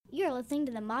listening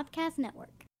to the Mopcast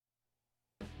Network.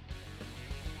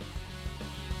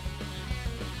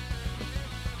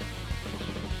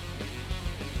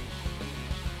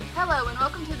 Hello and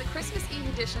welcome to the Christmas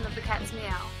Eve edition of the Cat's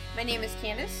Meow. My name is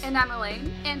Candace. And I'm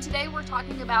Elaine. And today we're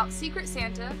talking about Secret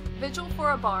Santa, Vigil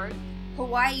for a Bard,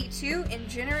 Hawaii 2, and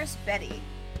Generous Betty.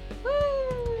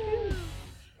 Woo!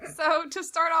 So to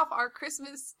start off our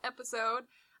Christmas episode,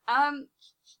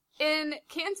 in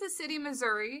Kansas City,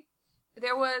 Missouri,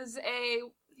 there was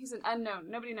he's an unknown.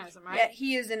 Nobody knows him, right? Yeah,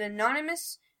 he is an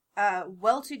anonymous,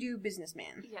 well-to-do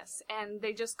businessman. Yes, and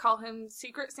they just call him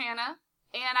Secret Santa.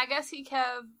 And I guess he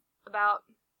kept about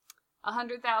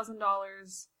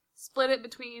 $100,000, split it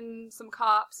between some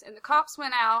cops, and the cops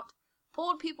went out,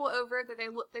 pulled people over that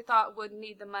they thought would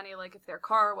need the money, like if their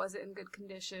car wasn't in good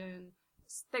condition,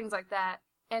 things like that,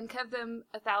 and kept them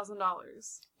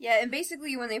 $1,000. Yeah, and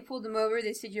basically when they pulled them over,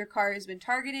 they said your car has been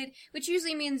targeted, which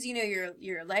usually means, you know,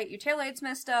 your taillight's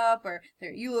messed up, or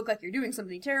you look like you're doing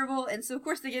something terrible, and so of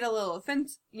course they get a little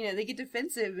they get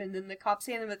defensive, and then the cops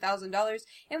hand them $1,000,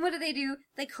 and what do?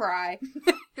 They cry.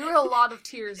 There were a lot of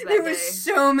tears that day. There were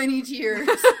so many tears.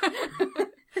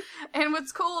 And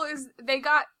what's cool is they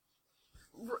got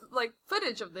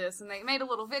footage of this, and they made a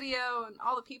little video, and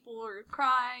all the people are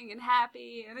crying and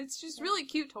happy, and it's just really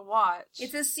cute to watch.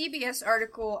 It's a CBS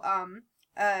article.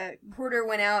 Reporter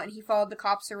went out and he followed the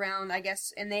cops around, I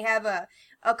guess, and they have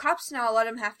cops now, a lot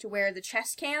of them have to wear the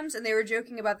chest cams, and they were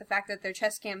joking about the fact that their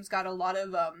chest cams got a lot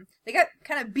of, they got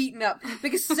kind of beaten up,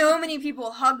 because so many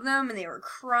people hugged them, and they were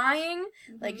crying,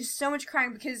 just so much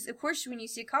crying, because, of course, when you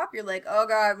see a cop, you're like, oh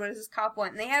god, what does this cop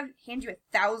want? And they hand you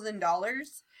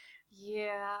 $1,000.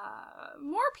 Yeah,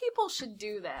 more people should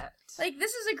do that.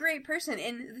 This is a great person,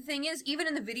 and the thing is, even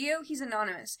in the video, he's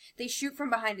anonymous. They shoot from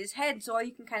behind his head, so all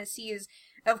you can kind of see is,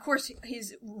 of course,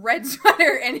 his red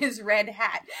sweater and his red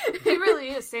hat. He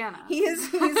really is Santa. He's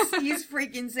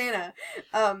freaking Santa.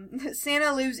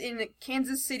 Santa lives in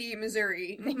Kansas City,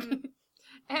 Missouri. Mm-hmm.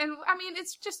 And, I mean,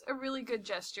 it's just a really good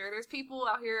gesture. There's people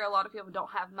out here, a lot of people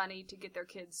don't have money to get their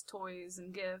kids toys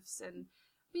and gifts, and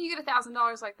when you get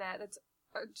 $1,000 like that, it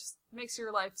just makes your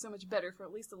life so much better for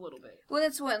at least a little bit. Well,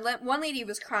 that's one lady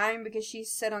was crying because she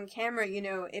said on camera, you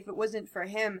know, if it wasn't for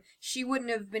him, she wouldn't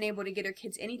have been able to get her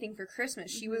kids anything for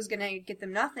Christmas. She was gonna get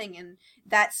them nothing, and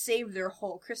that saved their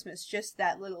whole Christmas, just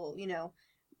that little, you know,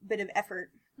 bit of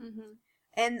effort. Mm-hmm.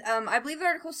 And I believe the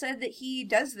article said that he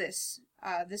does this.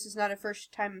 This is not a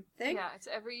first-time thing. Yeah, it's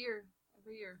every year.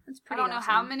 That's pretty I don't know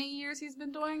awesome. how many years he's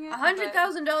been doing it.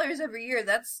 $100,000 every year,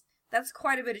 that's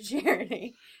quite a bit of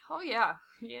charity. Oh, yeah.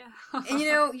 Yeah. And, you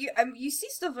know, you see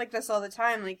stuff like this all the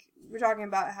time. Like, we're talking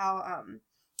about how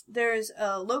there's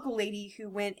a local lady who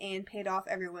went and paid off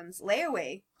everyone's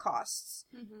layaway costs.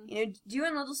 Mm-hmm. You know,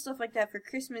 doing little stuff like that for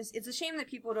Christmas. It's a shame that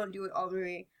people don't do it all the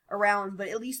way around, but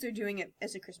at least they're doing it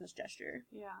as a Christmas gesture.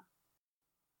 Yeah.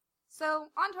 So,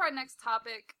 on to our next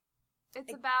topic.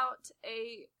 It's about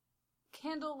a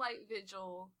candlelight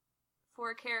vigil for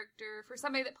a character, for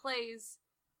somebody that plays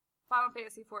Final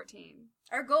Fantasy XIV.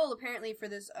 Our goal, apparently, for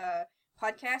this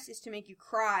podcast is to make you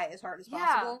cry as hard as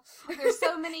possible. There's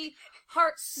so many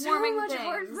heartwarming things.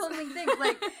 Heartwarming things.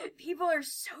 Like, people are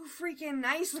so freaking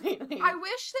nice lately. I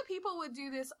wish that people would do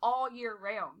this all year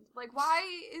round. Like, why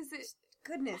is it...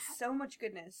 Goodness, so much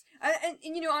goodness. And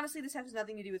you know, honestly, this has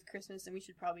nothing to do with Christmas, and we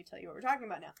should probably tell you what we're talking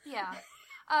about now. Yeah.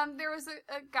 There was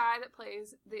a guy that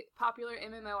plays the popular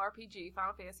MMORPG,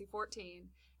 Final Fantasy XIV,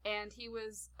 and he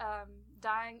was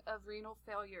dying of renal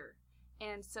failure.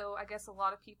 And so I guess a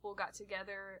lot of people got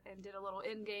together and did a little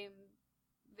in-game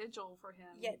vigil for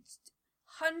him. Yeah,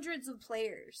 hundreds of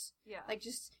players. Yeah. Like,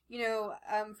 just, you know,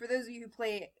 for those of you who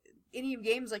play any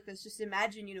games like this, just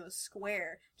imagine, you know, a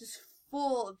square just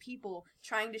full of people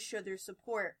trying to show their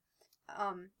support.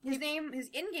 His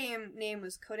in-game name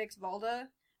was Codex Valda.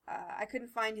 I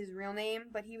couldn't find his real name,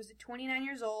 but he was 29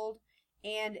 years old,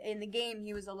 and in the game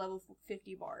he was a level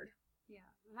 50 bard. Yeah,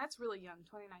 and that's really young,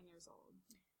 29 years old.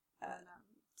 And,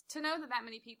 to know that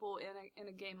many people in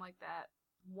a game like that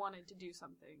wanted to do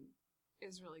something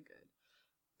is really good.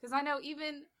 Because I know you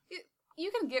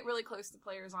can get really close to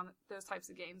players on those types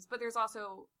of games, but there's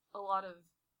also a lot of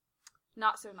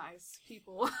not so nice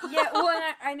people. Yeah, well,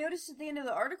 and I noticed at the end of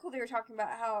the article they were talking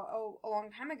about how, a long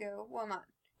time ago, well, not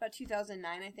about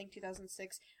 2009, I think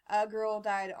 2006, a girl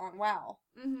died on WoW,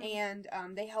 and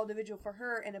they held a vigil for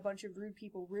her, and a bunch of rude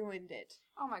people ruined it.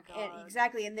 Oh my god! And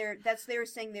exactly, and they were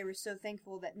saying they were so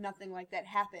thankful that nothing like that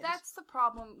happened. That's the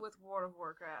problem with World of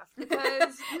Warcraft,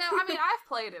 because I've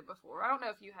played it before. I don't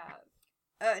know if you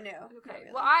have. No. Okay.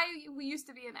 Really. Well, we used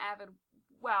to be an avid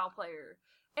WoW player,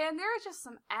 And there are just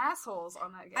some assholes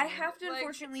on that game. I have to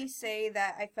unfortunately say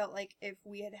that I felt like if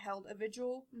we had held a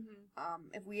vigil,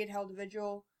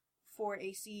 for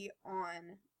AC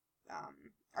on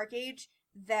Arcade,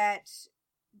 that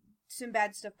some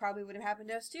bad stuff probably would have happened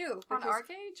to us too. On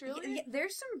Arcade, really? Yeah,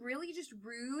 there's some really just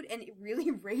rude and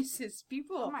really racist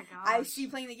people oh my gosh. I see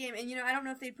playing the game. And, I don't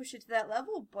know if they'd push it to that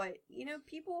level, but,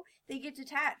 people, they get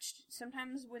detached.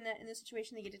 Sometimes when in this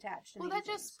situation, they get detached. Well, that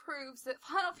just proves that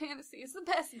Final Fantasy is the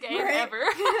best game right? ever.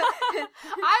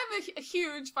 I'm a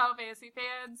huge Final Fantasy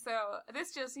fan, so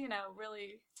this just,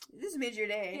 really... This made your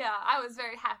day. Yeah, I was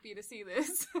very happy to see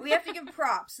this. We have to give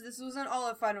props. This wasn't all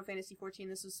of Final Fantasy XIV.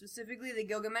 This was specifically the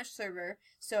Gilgamesh server.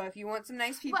 So if you want some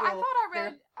nice people... But I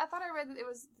thought I read that it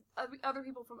was other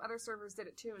people from other servers did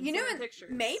it too and sent pictures.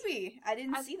 Maybe. I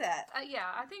didn't see that. Yeah,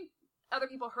 I think other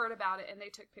people heard about it and they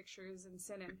took pictures and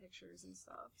sent in pictures and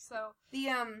stuff. So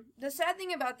the sad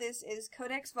thing about this is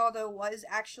Codex Valdo was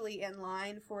actually in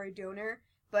line for a donor,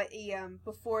 but he,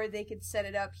 before they could set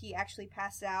it up, he actually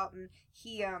passed out, and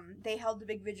they held the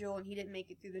big vigil, and he didn't make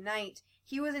it through the night.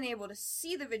 He wasn't able to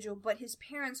see the vigil, but his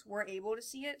parents were able to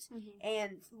see it,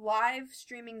 and live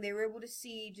streaming, they were able to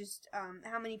see just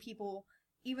how many people,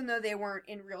 even though they weren't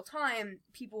in real time,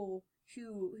 people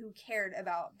who cared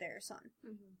about their son.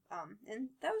 And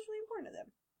that was really important to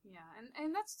them. Yeah,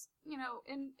 and that's,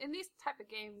 in these type of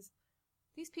games,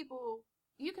 these people,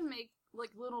 you can make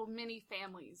little mini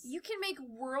families. You can make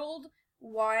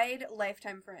worldwide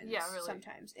lifetime friends. Yeah, really.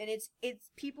 Sometimes, and it's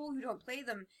people who don't play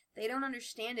them. They don't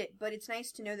understand it, but it's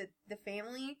nice to know that the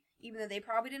family, even though they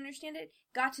probably didn't understand it,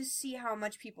 got to see how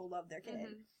much people love their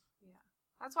kid. Yeah,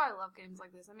 that's why I love games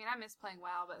like this. I mean, I miss playing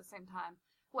WoW, but at the same time,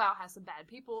 WoW has some bad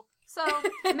people. So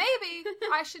maybe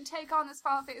I should take on this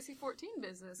Final Fantasy XIV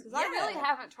business because I really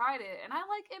haven't tried it, and I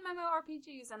like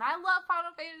MMORPGs, and I love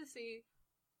Final Fantasy.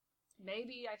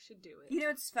 Maybe I should do it.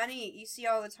 It's funny. You see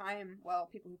all the time. Well,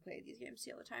 people who play these games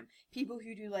see all the time. People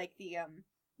who do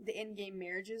the in-game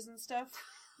marriages and stuff.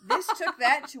 This took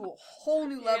that to a whole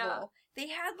new level. Yeah. They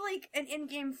had an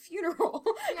in-game funeral.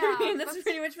 Yeah, I mean, that's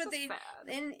pretty much what they. Sad.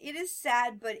 And it is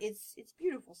sad, but it's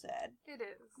beautiful sad. It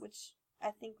is. Which I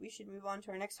think we should move on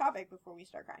to our next topic before we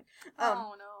start crying.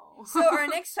 Oh no. So our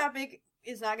next topic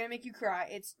is not going to make you cry.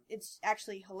 It's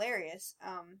actually hilarious.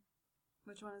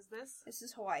 Which one is this? This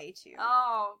is Hawaii 2.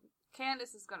 Oh,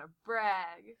 Candace is gonna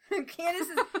brag. I'm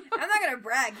not gonna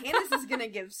brag. Candace is gonna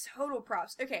give total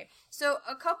props. Okay, so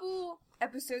a couple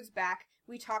episodes back,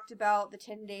 we talked about the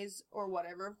 10 days or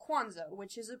whatever of Kwanzaa,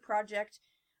 which is a project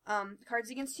Cards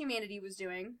Against Humanity was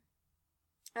doing.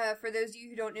 For those of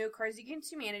you who don't know Cards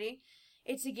Against Humanity,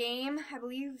 it's a game, I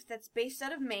believe, that's based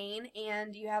out of Maine,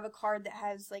 and you have a card that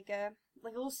has a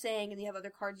little saying, and you have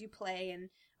other cards you play, and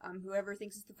whoever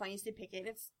thinks it's the funniest, they pick it.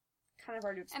 It's kind of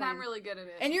hard to explain. And I'm really good at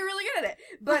it. And you're really good at it.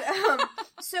 But,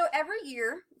 so every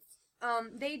year,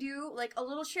 they do, a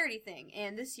little charity thing.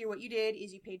 And this year, what you did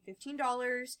is you paid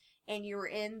 $15, and you were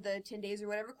in the 10 days or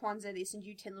whatever Kwanzaa. They send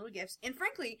you 10 little gifts. And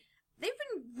frankly, they've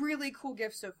been really cool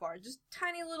gifts so far. Just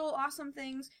tiny little awesome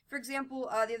things. For example,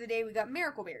 the other day we got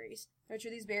miracle berries, which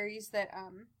are these berries that,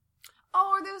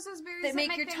 oh, are those berries that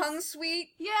make your tongue sweet?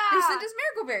 Yeah. They sent us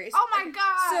miracle berries. Oh my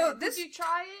god. So did you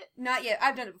try it? Not yet.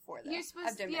 I've done it before, though. You're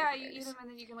supposed to, you eat them and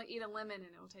then you can eat a lemon and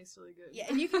it'll taste really good. Yeah,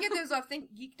 and you can get those off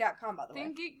thinkgeek.com, by the way.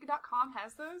 Thinkgeek.com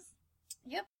has those?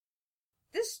 Yep.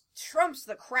 This trumps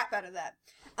the crap out of that.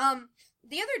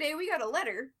 The other day we got a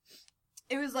letter.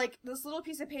 It was this little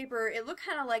piece of paper. It looked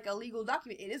kind of like a legal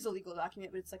document. It is a legal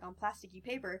document, but it's on plasticky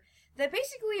paper. That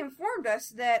basically informed us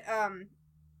that,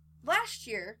 last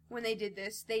year, when they did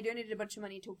this, they donated a bunch of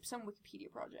money to some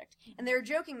Wikipedia project. And they were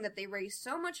joking that they raised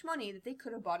so much money that they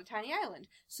could have bought a tiny island.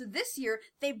 So this year,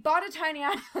 they bought a tiny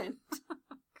island.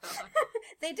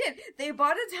 They did. They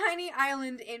bought a tiny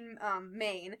island in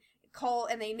Maine,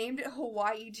 and they named it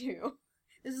Hawaii 2.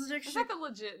 This is actually... It's like a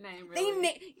legit name,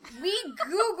 really. We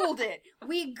Googled it.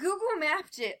 We Google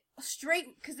mapped it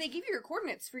straight, because they give you your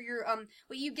coordinates for your,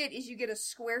 what you get is you get a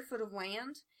square foot of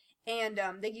land, and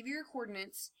they give you your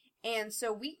coordinates. And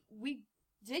so we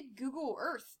did Google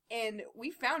Earth, and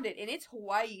we found it, and it's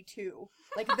Hawaii 2,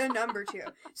 the number 2.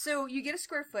 So you get a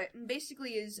square foot, and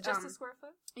basically is just a square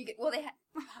foot. You get they had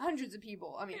hundreds of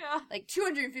people. I mean, yeah.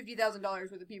 $250,000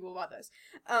 worth of people bought this.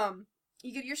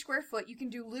 You get your square foot. You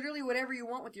can do literally whatever you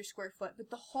want with your square foot,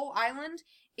 but the whole island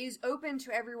is open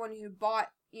to everyone who bought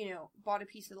a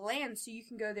piece of the land, so you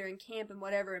can go there and camp and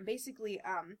whatever. And basically,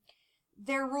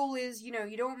 their rule is, you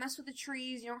don't mess with the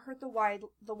trees, you don't hurt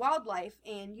the wildlife,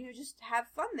 and, just have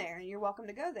fun there, and you're welcome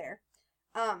to go there.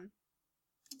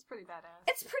 It's pretty badass.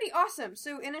 It's pretty awesome.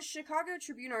 So in a Chicago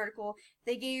Tribune article,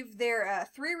 they gave their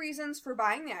 3 reasons for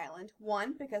buying the island.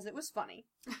 1, because it was funny.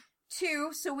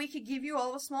 2, so we could give you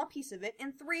all a small piece of it.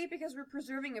 And 3, because we're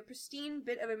preserving a pristine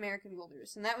bit of American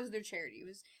wilderness. And that was their charity.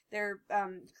 They're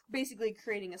basically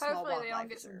creating a small wildlife Hopefully they don't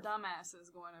get reserve. some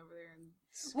dumbasses going over there and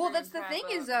Well, that's the screwing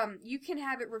thing crap is, you can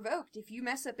have it revoked if you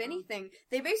mess up anything.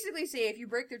 They basically say if you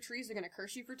break their trees, they're going to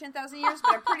curse you for 10,000 years,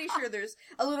 but I'm pretty sure there's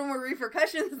a little more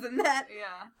repercussions than that.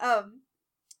 Yeah.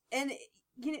 And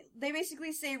you know, they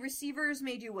basically say receivers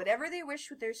may do whatever they wish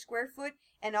with their square foot,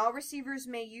 and all receivers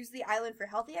may use the island for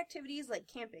healthy activities like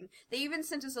camping. They even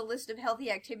sent us a list of healthy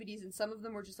activities, and some of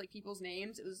them were just like people's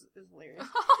names. It was hilarious.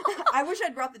 I wish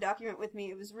I'd brought the document with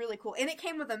me. It was really cool, and it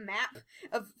came with a map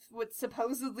of what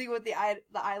the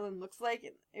island looks like.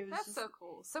 It was That's so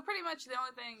cool. So pretty much the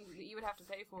only thing that you would have to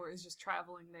pay for is just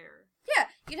traveling there. Yeah,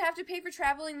 you'd have to pay for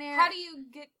traveling there. How do you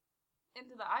get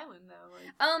into the island though?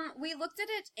 Like... We looked at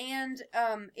it, and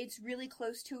it's really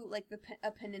close to like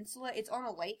a peninsula. It's on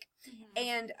a lake,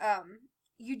 and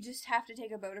you just have to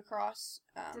take a boat across.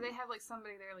 Do they have like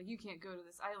somebody there like you can't go to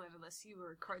this island unless you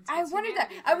were Cards I Against wondered that.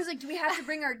 Humanity? I was like, do we have to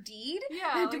bring our deed?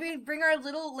 Yeah. Do we bring our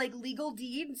little like legal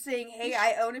deed saying, "Hey,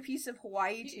 I own a piece of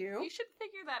Hawaii too"? You should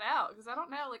figure that out because I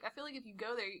don't know. Like, I feel like if you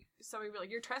go there, somebody will be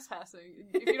like, "You're trespassing."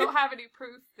 If you don't have any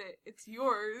proof that it's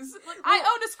yours, like, I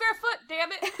own a square foot. Damn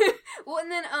it. Well,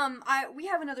 and then we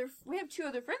have 2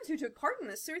 other friends who took part in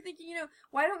this. So we're thinking,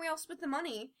 why don't we all split the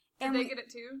money? And they get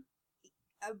it too.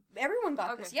 Everyone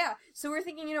got this, yeah. So we're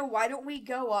thinking, why don't we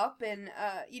go up and,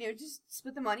 just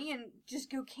split the money and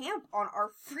just go camp on our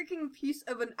freaking piece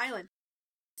of an island.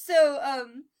 So,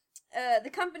 the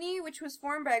company, which was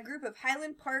formed by a group of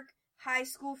Highland Park high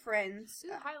school friends.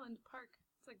 Highland Park.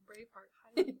 It's like Braveheart.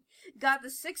 Highland. Got the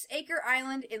 6-acre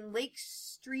island in Lake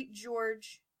Street,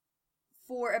 Georgia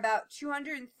for about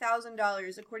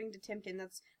 $200,000, according to Timpton.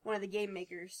 That's one of the game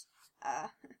makers.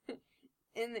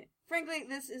 And frankly,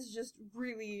 this is just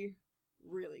really,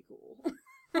 really cool.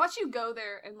 Watch you go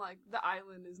there and, like, the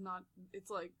island is not, it's,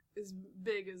 like, as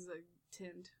big as a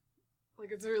tent. Like,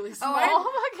 it's really small.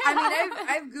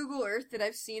 I've Google Earthed it.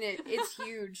 I've seen it. It's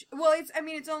huge. Well, it's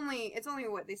only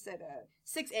what they said,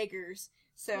 6 acres.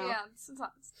 So. Yeah,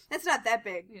 that's not that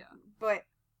big. Yeah. But,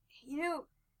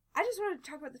 I just wanted to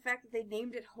talk about the fact that they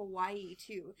named it Hawaii,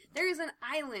 too. There is an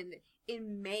island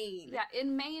in Maine. Yeah,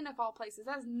 in Maine of all places.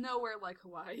 That's nowhere like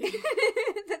Hawaii.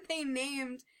 That they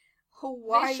named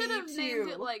Hawaii, They should have named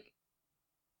it, like,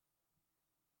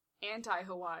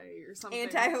 Anti-Hawaii or something.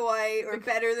 Anti-Hawaii or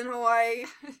better than Hawaii.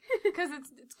 Because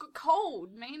it's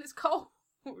cold. Maine is cold.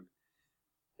 It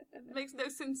makes no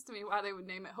sense to me why they would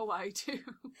name it Hawaii, too.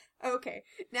 Okay,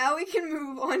 now we can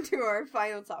move on to our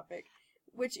final topic,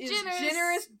 which is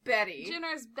Generous Betty.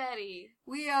 Generous Betty.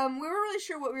 We weren't really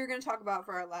sure what we were going to talk about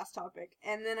for our last topic,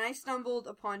 and then I stumbled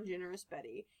upon Generous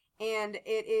Betty, and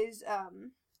it is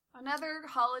another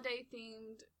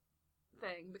holiday-themed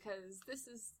thing, because this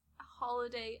is a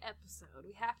holiday episode.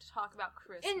 We have to talk about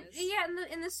Christmas.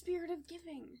 In the spirit of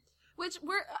giving. Which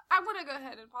I want to go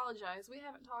ahead and apologize. We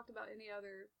haven't talked about any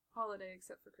other holiday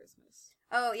except for Christmas.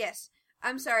 Oh, yes.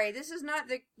 I'm sorry, this is not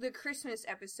the Christmas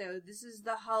episode. This is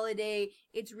the holiday,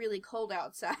 it's really cold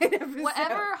outside episode.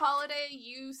 Whatever holiday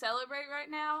you celebrate right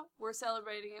now, we're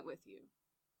celebrating it with you.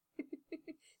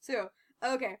 So,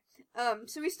 okay.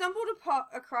 So we stumbled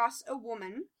across a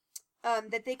woman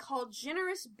that they call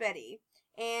Generous Betty.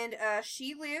 And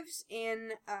she lives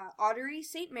in Ottery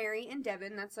St. Mary in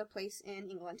Devon. That's a place in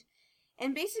England.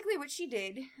 And basically what she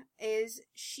did is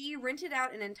she rented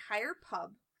out an entire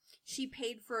pub. She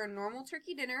paid for a normal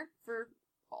turkey dinner for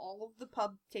all of the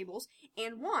pub tables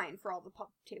and wine for all the pub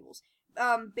tables.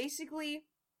 Basically,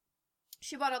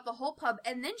 she bought out the whole pub,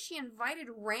 and then she invited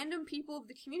random people of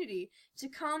the community to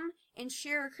come and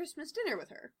share a Christmas dinner with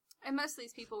her. And most of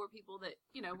these people were people that,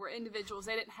 were individuals.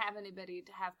 They didn't have anybody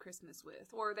to have Christmas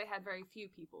with, or they had very few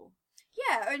people.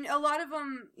 Yeah, and a lot of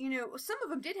them, some of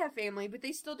them did have family, but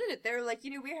they still did it. They were like,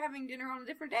 we're having dinner on a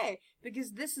different day,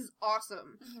 because this is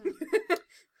awesome. Mm-hmm.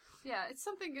 Yeah, it's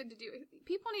something good to do.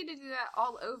 People need to do that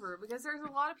all over, because there's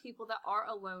a lot of people that are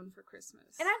alone for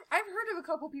Christmas. And I've heard of a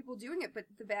couple people doing it, but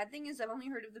the bad thing is I've only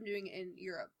heard of them doing it in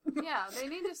Europe. Yeah, they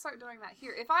need to start doing that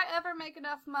here. If I ever make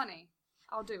enough money,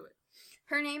 I'll do it.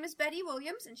 Her name is Betty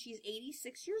Williams, and she's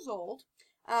 86 years old.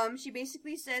 She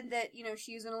basically said that,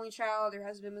 she's an only child, her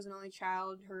husband was an only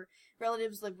child, her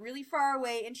relatives live really far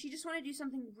away, and she just wanted to do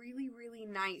something really, really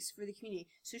nice for the community.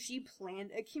 So she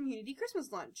planned a community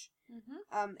Christmas lunch.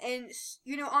 Mm-hmm. And,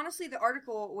 honestly, the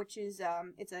article, which is,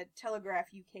 it's a Telegraph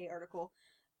UK article,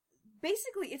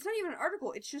 basically, it's not even an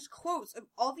article, it's just quotes of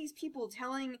all these people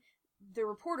telling the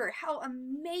reporter how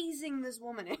amazing this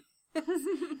woman is.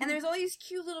 And there's all these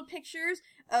cute little pictures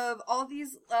of all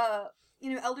these,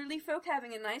 elderly folk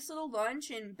having a nice little lunch,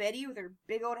 and Betty with her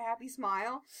big old happy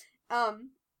smile.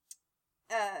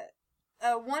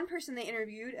 One person they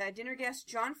interviewed, dinner guest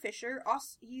John Fisher,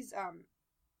 he's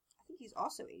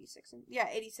also 86.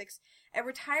 86. A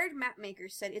retired map maker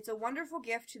said, "It's a wonderful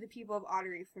gift to the people of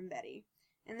Ottery from Betty."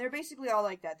 And they're basically all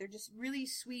like that. They're just really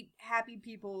sweet, happy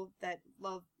people that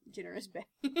love Generous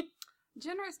Betty.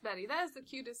 Generous Betty, that is the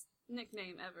cutest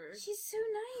nickname ever. She's so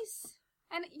nice.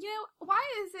 And, why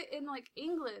is it in,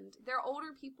 England, their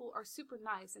older people are super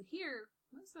nice, and here,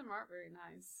 most of them aren't very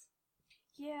nice.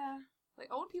 Yeah.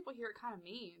 Old people here are kind of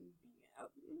mean.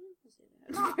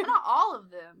 Yeah, not all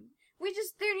of them.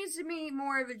 There needs to be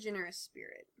more of a generous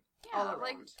spirit. Yeah, all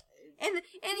around. And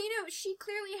she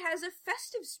clearly has a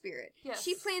festive spirit. Yes.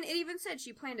 It even said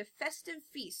she planned a festive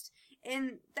feast.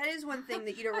 And that is one thing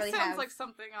that you don't really that have. sounds like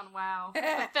something on WoW.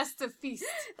 A festive feast.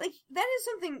 That is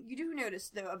something you do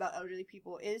notice, though, about elderly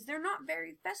people, is they're not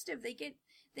very festive. They get,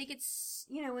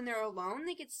 when they're alone,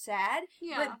 they get sad.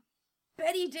 Yeah. But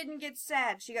Betty didn't get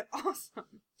sad. She got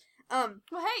awesome.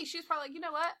 Well, hey, she's probably like, you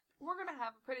know what? We're gonna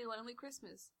have a pretty lonely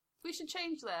Christmas. We should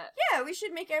change that. Yeah, we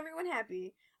should make everyone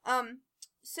happy.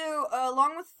 So,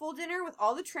 along with full dinner with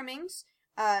all the trimmings,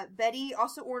 Betty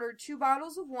also ordered 2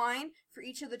 bottles of wine for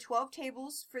each of the 12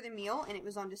 tables for the meal, and it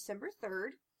was on December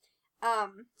 3rd.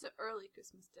 It's an early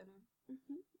Christmas dinner.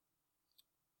 Mm-hmm.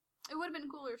 It would have been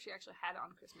cooler if she actually had it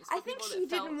on Christmas. I think she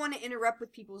didn't want to interrupt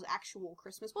with people's actual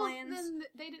Christmas plans. Well, then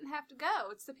they didn't have to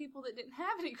go. It's the people that didn't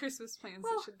have any Christmas plans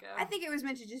that should go. I think it was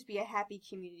meant to just be a happy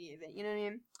community event, you know what I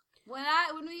mean?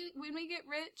 When we get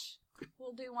rich,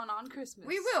 we'll do one on Christmas.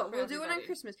 We will. We'll do it on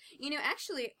Christmas.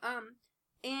 Actually,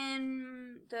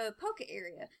 in the Polka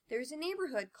area, there's a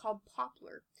neighborhood called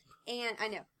Poplar. And, I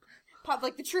know, pop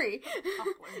like the tree.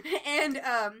 Poplar. And,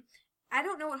 I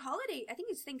don't know what holiday, I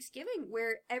think it's Thanksgiving,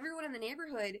 where everyone in the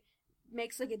neighborhood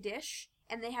makes, a dish,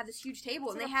 and they have this huge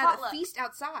table, and they have a feast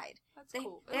outside. That's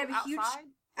cool. They have a huge...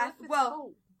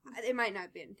 cold? It might not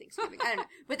have been Thanksgiving. I don't know.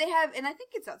 But they have, and I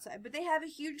think it's outside, but they have a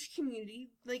huge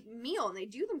community, meal, and they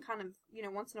do them kind of,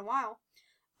 once in a while.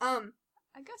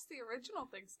 I guess the original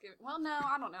Thanksgiving. Well, no,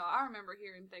 I don't know. I remember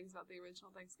hearing things about the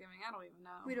original Thanksgiving. I don't even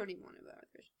know. We don't even want to know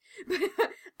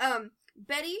about it.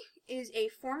 Betty is a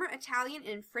former Italian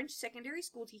and French secondary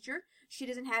school teacher. She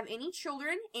doesn't have any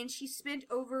children, and she spent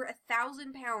over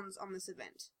 £1,000 on this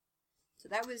event. So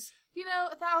that was...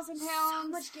 £1,000 so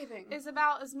much giving. Is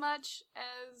about as much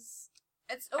as...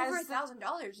 It's over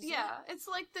 $1,000. Yeah, it's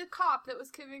like the cop that was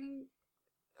giving...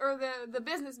 Or the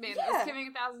businessman that was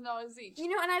giving $1,000 each.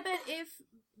 And I bet if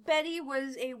Betty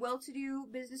was a well-to-do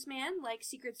businessman, like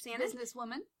Secret Santa...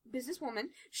 Businesswoman,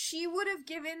 she would have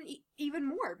given even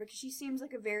more, because she seems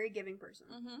like a very giving person.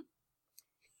 Mm-hmm.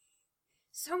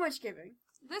 So much giving.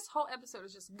 This whole episode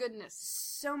is just goodness.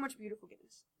 So much beautiful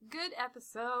goodness. Good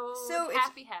episode. So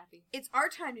happy. It's our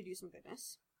time to do some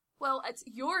goodness. Well, it's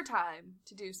your time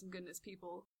to do some goodness,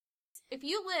 people. If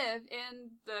you live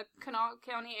in the Kanawha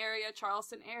County area,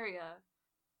 Charleston area,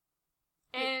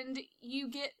 and you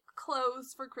get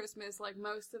clothes for Christmas, like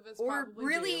most of us probably do. Or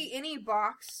really any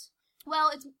box.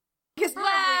 Well, it's...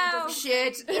 Wow!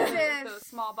 Shit. Those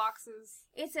small boxes.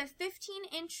 It's a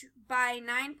 15-inch by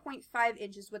 9.5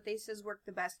 inches, what they says work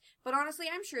the best. But honestly,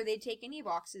 I'm sure they'd take any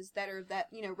boxes that are that,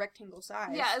 rectangle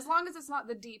size. Yeah, as long as it's not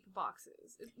the deep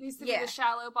boxes. It needs to be the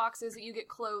shallow boxes that you get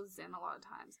clothes in a lot of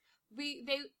times.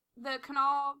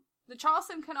 The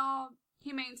Charleston Kanawha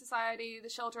Humane Society, the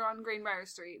shelter on Greenbrier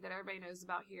Street that everybody knows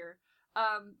about here,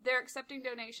 they're accepting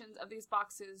donations of these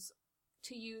boxes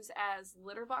to use as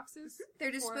litter boxes. They're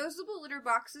disposable litter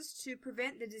boxes to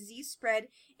prevent the disease spread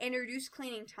and reduce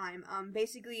cleaning time.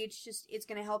 Basically, it's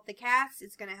going to help the cats.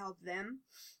 It's going to help them.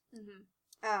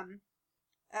 Mm-hmm.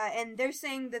 And they're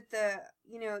saying that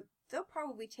they'll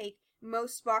probably take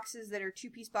most boxes that are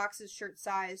 2-piece boxes, shirt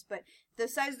size, but the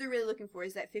size they're really looking for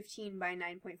is that 15 by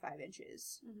 9.5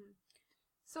 inches. Mm-hmm.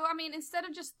 So, instead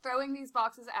of just throwing these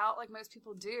boxes out like most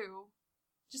people do,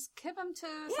 just give them to...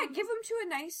 Yeah, give them to a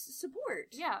nice support.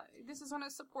 Yeah, this is going to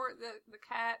support the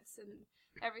cats and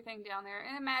everything down there.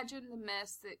 And imagine the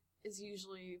mess that is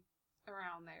usually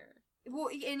around there. Well,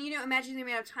 and imagine the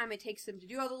amount of time it takes them to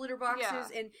do all the litter boxes,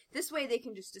 and this way they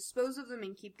can just dispose of them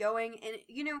and keep going. And,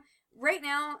 right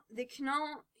now, the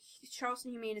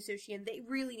Charleston Humane Association, they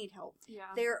really need help.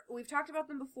 Yeah. We've talked about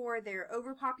them before. They're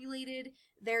overpopulated.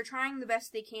 They're trying the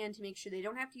best they can to make sure they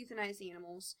don't have to euthanize the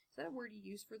animals. Is that a word you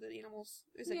use for the animals?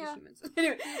 Or is that just humans?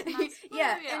 Anyway,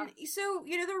 yeah. And so,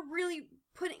 they're really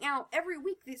putting out, every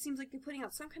week it seems like they're putting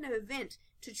out some kind of event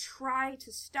to try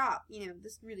to stop,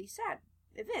 this really sad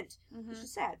event, which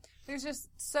is sad. There's just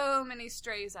so many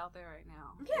strays out there right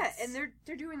now. Yeah, and they're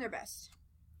doing their best.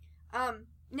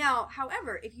 Now,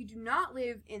 however, if you do not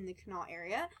live in the Connaught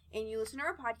area and you listen to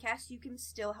our podcast, you can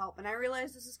still help. And I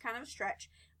realize this is kind of a stretch,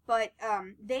 but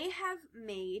they have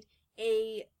made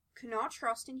a Connaught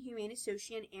Trust and Humane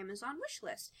Association Amazon wish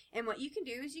list. And what you can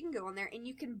do is you can go on there and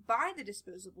you can buy the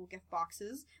disposable gift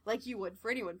boxes like you would for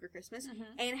anyone for Christmas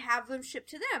and have them shipped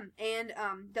to them. And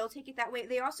they'll take it that way.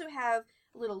 They also have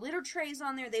little litter trays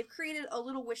on there. They've created a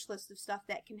little wish list of stuff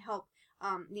that can help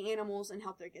the animals and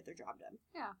help them get their job done.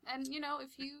 Yeah, and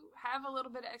if you have a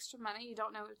little bit of extra money, you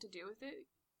don't know what to do with it,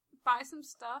 buy some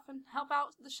stuff and help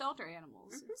out the shelter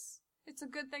animals. It's a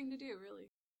good thing to do,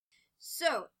 really.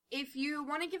 So, if you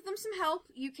want to give them some help,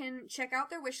 you can check out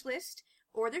their wish list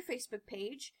or their Facebook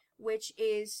page, which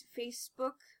is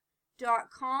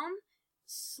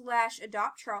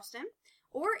facebook.com/adoptcharleston.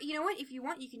 Or, you know what, if you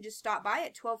want, you can just stop by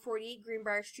at 1248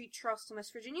 Greenbrier Street, Charleston,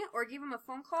 West Virginia, or give them a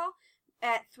phone call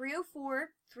at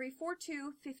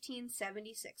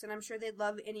 304-342-1576. And I'm sure they'd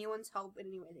love anyone's help in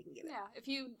any way they can give it. Yeah, if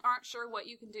you aren't sure what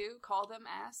you can do, call them,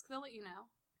 ask, they'll let you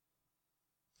know.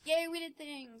 Yay, we did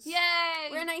things. Yay!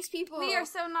 We're nice people. We are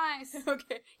so nice.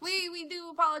 Okay. We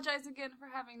do apologize again for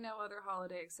having no other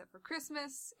holiday except for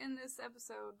Christmas in this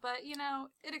episode, but,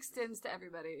 it extends to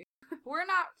everybody. We're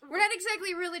not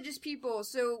exactly religious people,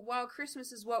 so while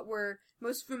Christmas is what we're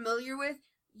most familiar with,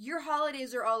 your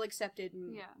holidays are all accepted,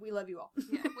 and we love you all.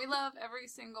 Yeah, we love every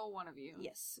single one of you.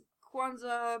 Yes.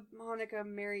 Kwanzaa, Hanukkah,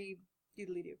 Merry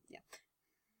Doodly-Doo. Yeah.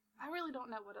 I really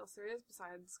don't know what else there is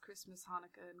besides Christmas,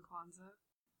 Hanukkah, and Kwanzaa.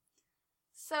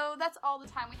 So that's all the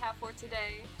time we have for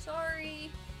today. Sorry.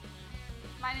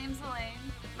 My name's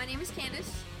Elaine. My name is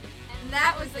Candace. And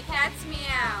that was the Cat's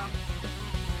Meow.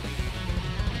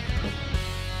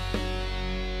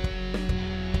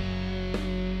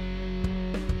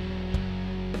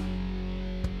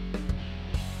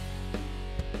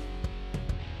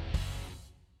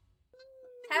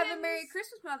 Have a Merry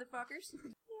Christmas, motherfuckers.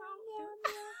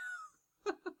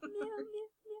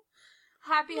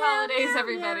 Happy holidays,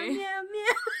 everybody.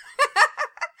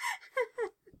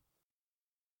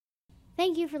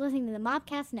 Thank you for listening to the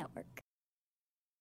Mopcast Network.